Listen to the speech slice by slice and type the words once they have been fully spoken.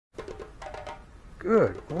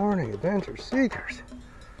Good morning, adventure seekers.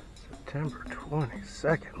 September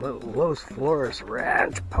 22nd, Little Los Flores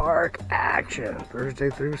Ranch Park action.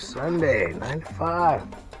 Thursday through Sunday, 9 to 5.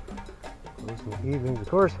 Closed in the evenings, of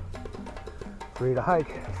course. Free to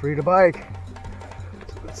hike, free to bike.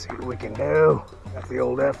 So let's see what we can do. Got the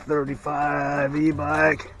old F-35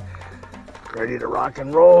 e-bike. Ready to rock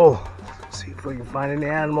and roll. See if we can find any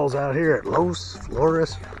animals out here at Los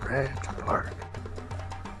Flores Ranch Park.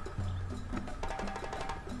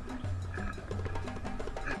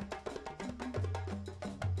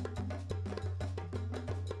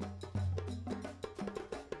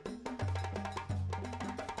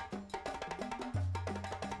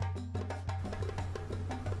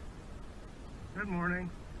 Good morning.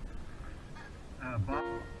 Bob.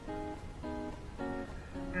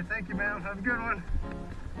 Yeah, thank you, ma'am. Have a good one.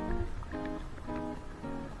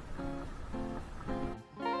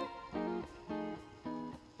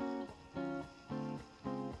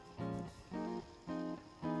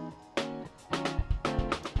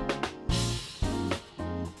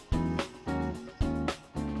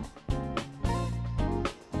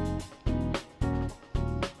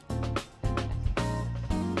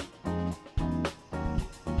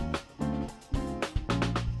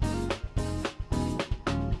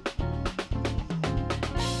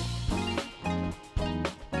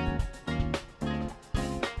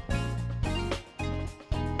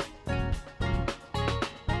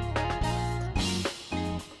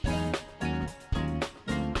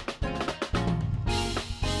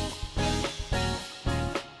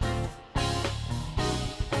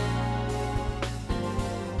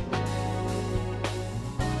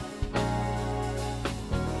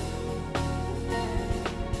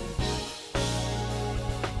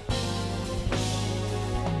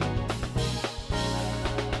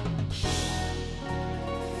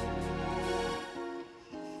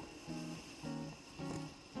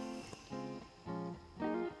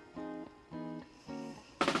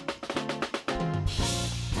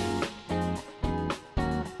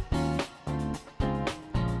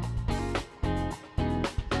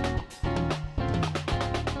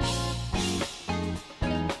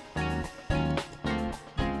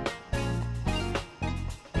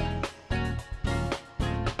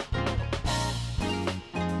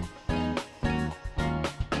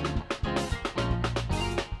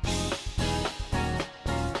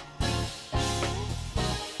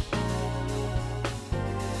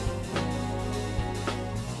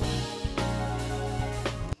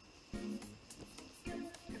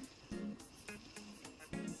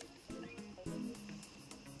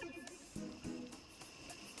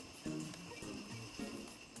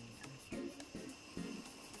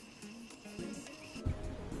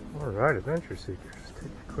 Alright, adventure seekers,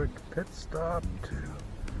 take a quick pit stop to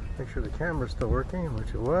make sure the camera's still working, which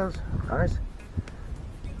it was. Nice.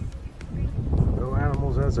 No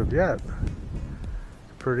animals as of yet.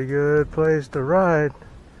 It's a pretty good place to ride.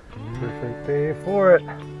 Perfect day for it.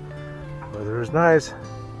 Weather is nice.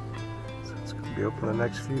 So it's going to be open the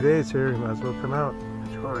next few days here. You might as well come out.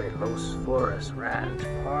 Enjoy Los Flores Ranch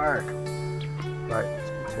Park. Right, let's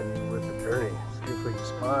continue with the journey. See if we can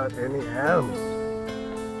spot any animals.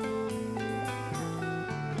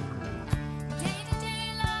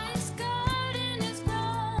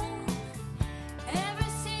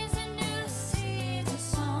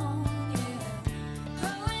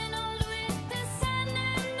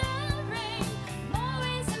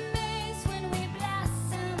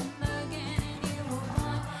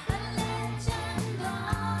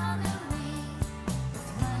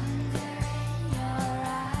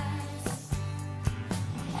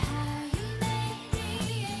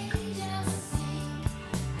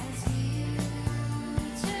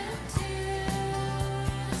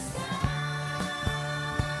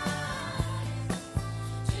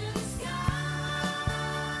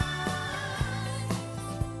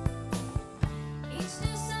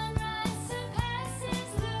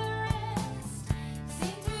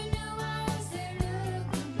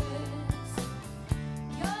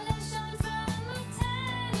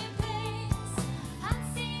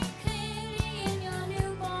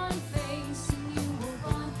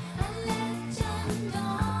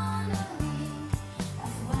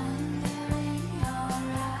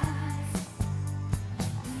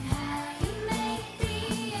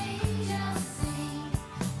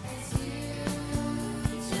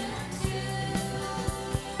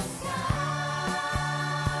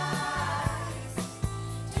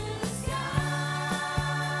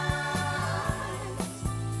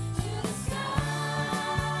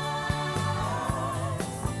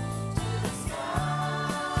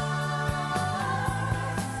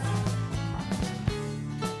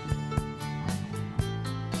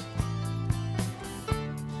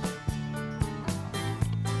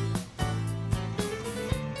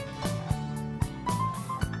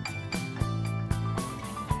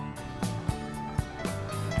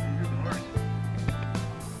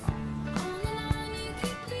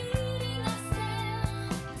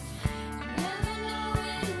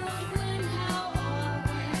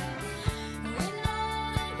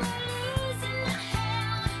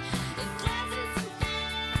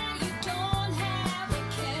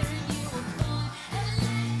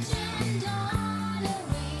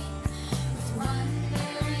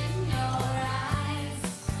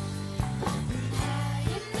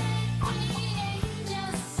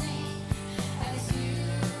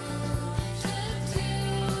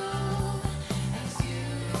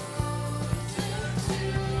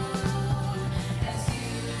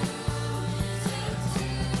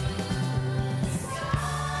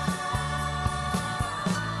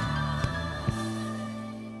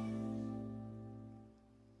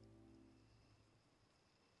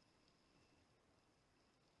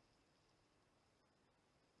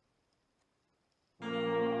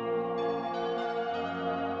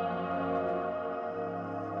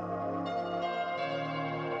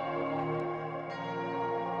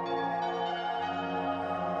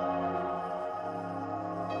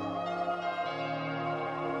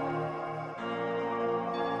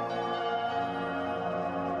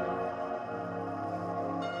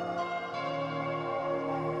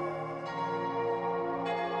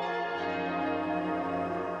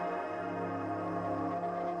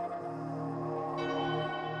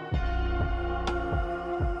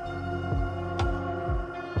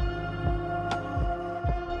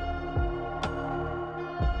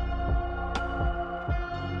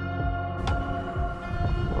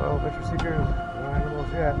 adventure seekers, no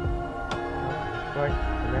animals yet. Quite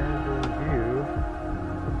commanding view.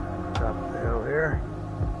 Top of the hill here.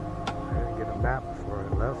 I didn't get a map before I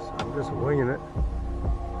left, so I'm just winging it.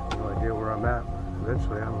 No idea where I'm at.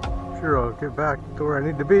 Eventually, I'm sure I'll get back to where I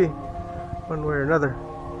need to be, one way or another.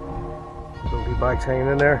 Little e-bikes hanging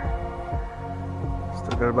in there.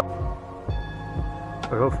 Still got about.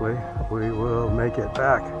 But hopefully, we will make it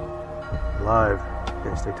back live.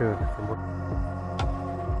 Okay, stay tuned for more.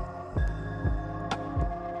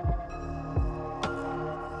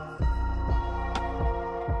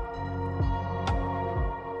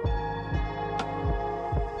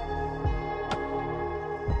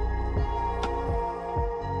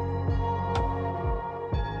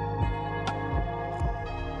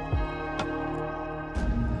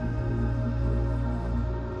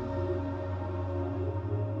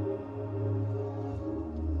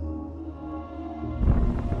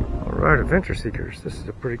 Alright, adventure seekers, this is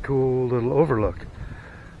a pretty cool little overlook.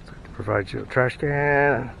 So it provides you a trash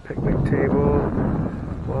can, picnic table,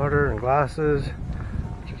 water and glasses,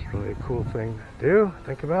 which is really a cool thing to do,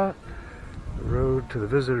 think about. The road to the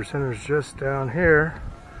visitor center is just down here,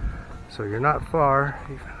 so you're not far,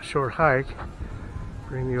 even a short hike.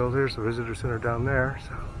 Greenfield, here's the visitor center down there,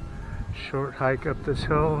 so short hike up this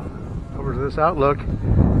hill over to this outlook.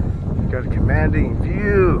 You've got a commanding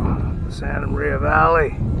view of the Santa Maria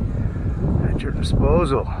Valley at your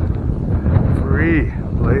disposal. Free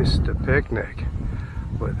place to picnic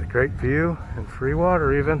with a great view and free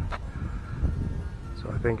water even.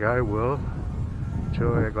 So I think I will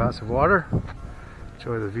enjoy a glass of water,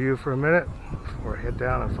 enjoy the view for a minute before I head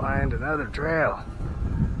down and find another trail.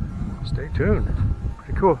 Stay tuned.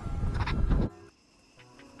 Pretty cool.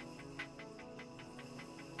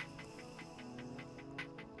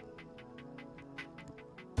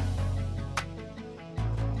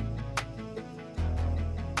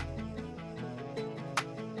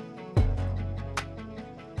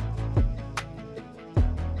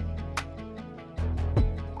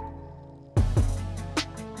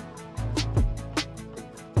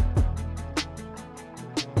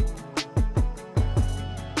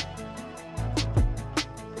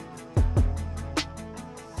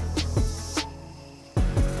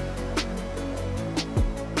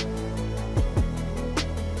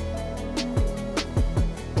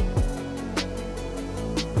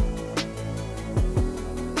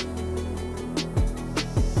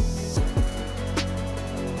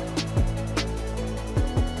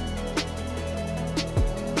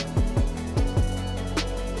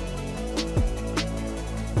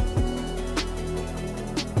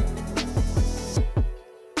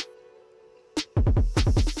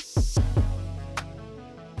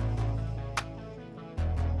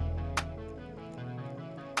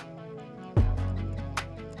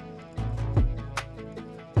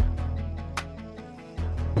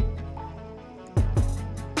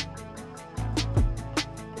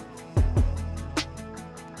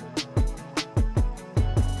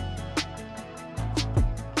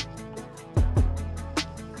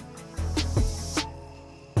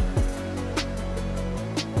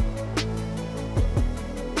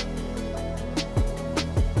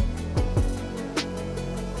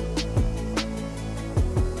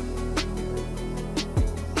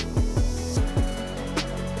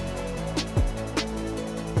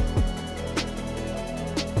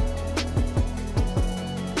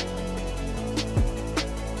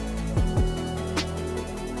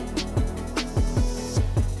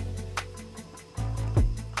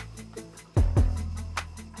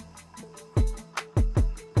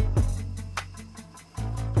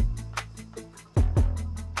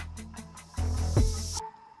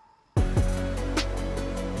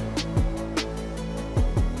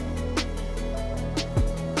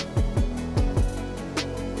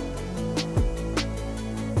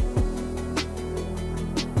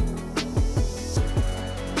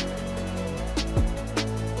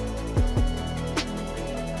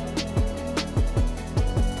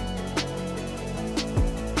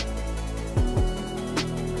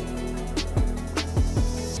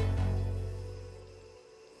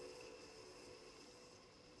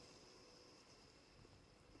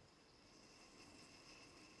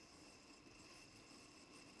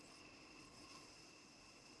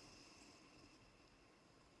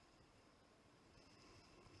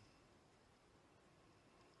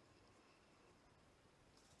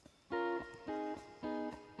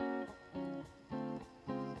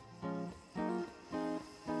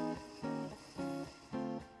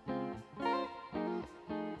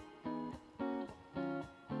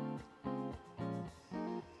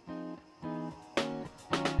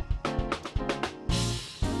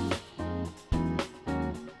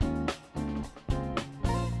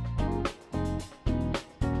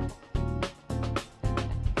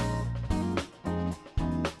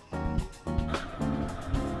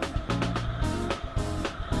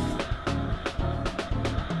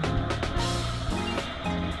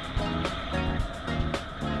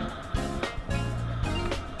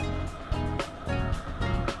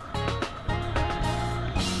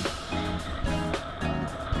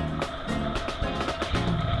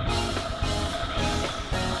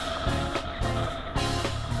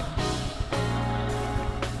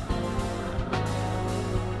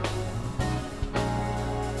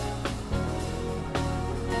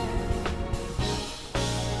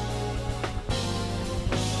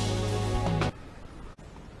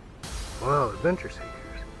 Adventure Seekers.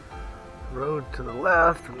 Road to the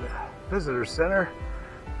left from the visitor center.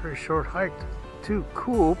 Very short hike to two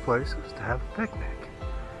cool places to have a picnic.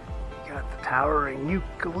 You got the towering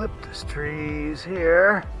eucalyptus trees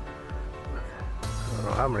here. I don't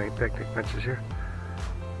know how many picnic benches here.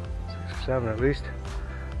 6 or 7 at least.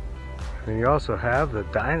 And you also have the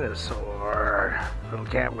dinosaur little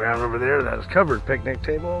campground over there that has covered picnic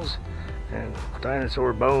tables and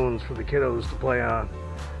dinosaur bones for the kiddos to play on.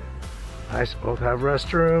 Nice, both have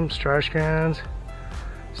restrooms, trash cans.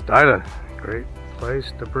 Styling, great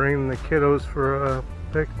place to bring the kiddos for a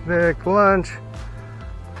picnic lunch.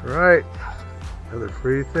 Right, another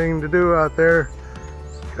free thing to do out there.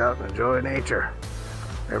 Just get out and enjoy nature.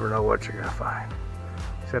 Never know what you're gonna find.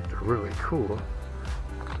 Except a really cool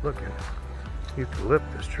looking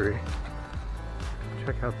eucalyptus tree.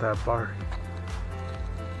 Check out that bark.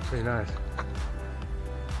 Pretty nice.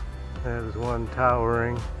 That is one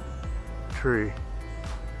towering tree.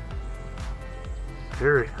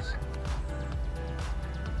 There he is.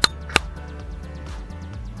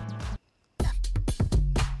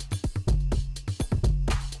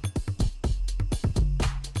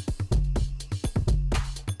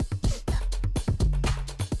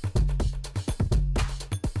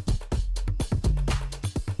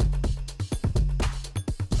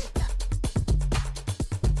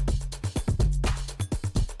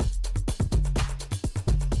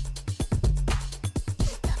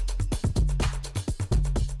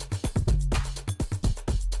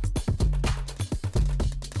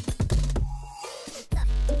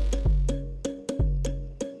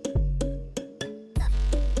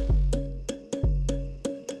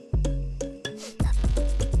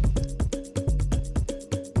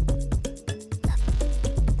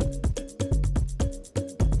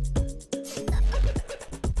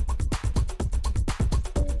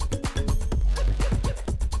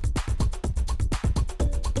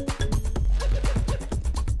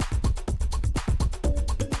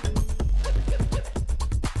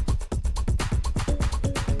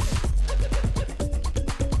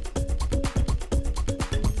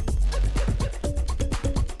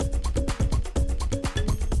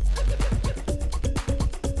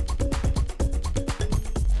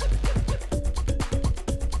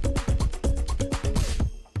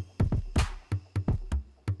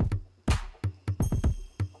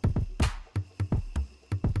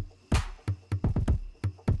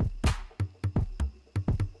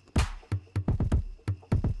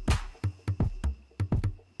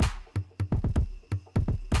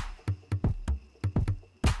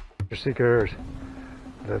 Seekers.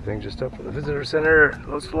 That thing just up from the visitor center,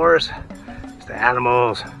 Los Flores. It's the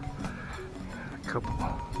animals. A couple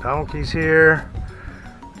donkeys here.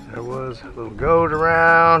 There was a little goat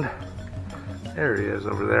around. There he is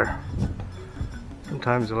over there.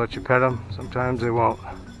 Sometimes they'll let you pet him, sometimes they won't.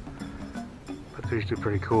 But they're usually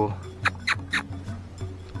pretty cool.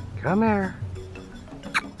 Come here.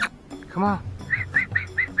 Come on.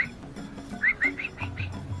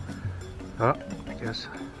 Oh, I guess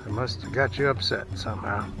I must have got you upset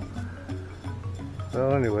somehow.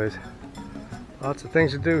 Well, anyways, lots of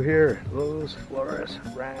things to do here at Los Flores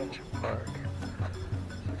Ranch Park.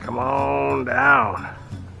 So come on down,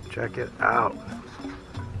 check it out.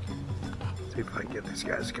 See if I can get these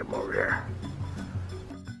guys to come over here.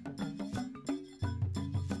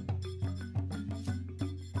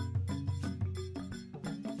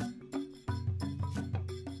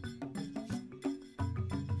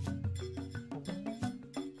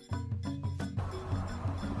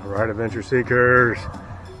 Alright, Adventure Seekers,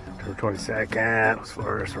 October 22nd, Los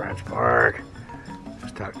Flores Ranch Park.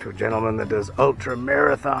 Just talked to a gentleman that does ultra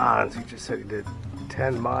marathons. He just said he did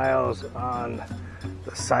 10 miles on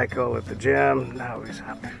the cycle at the gym. Now he's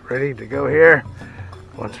ready to go here.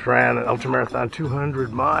 Once ran an ultra marathon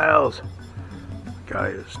 200 miles. The guy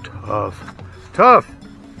is tough. Tough!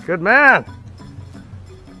 Good man!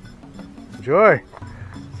 Enjoy.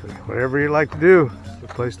 So whatever you like to do, it's the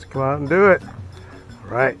place to come out and do it.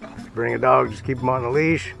 Right, if you bring a dog, just keep him on a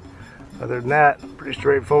leash. Other than that, pretty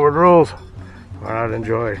straightforward rules. Go out and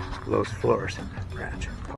enjoy Los Flores Ranch.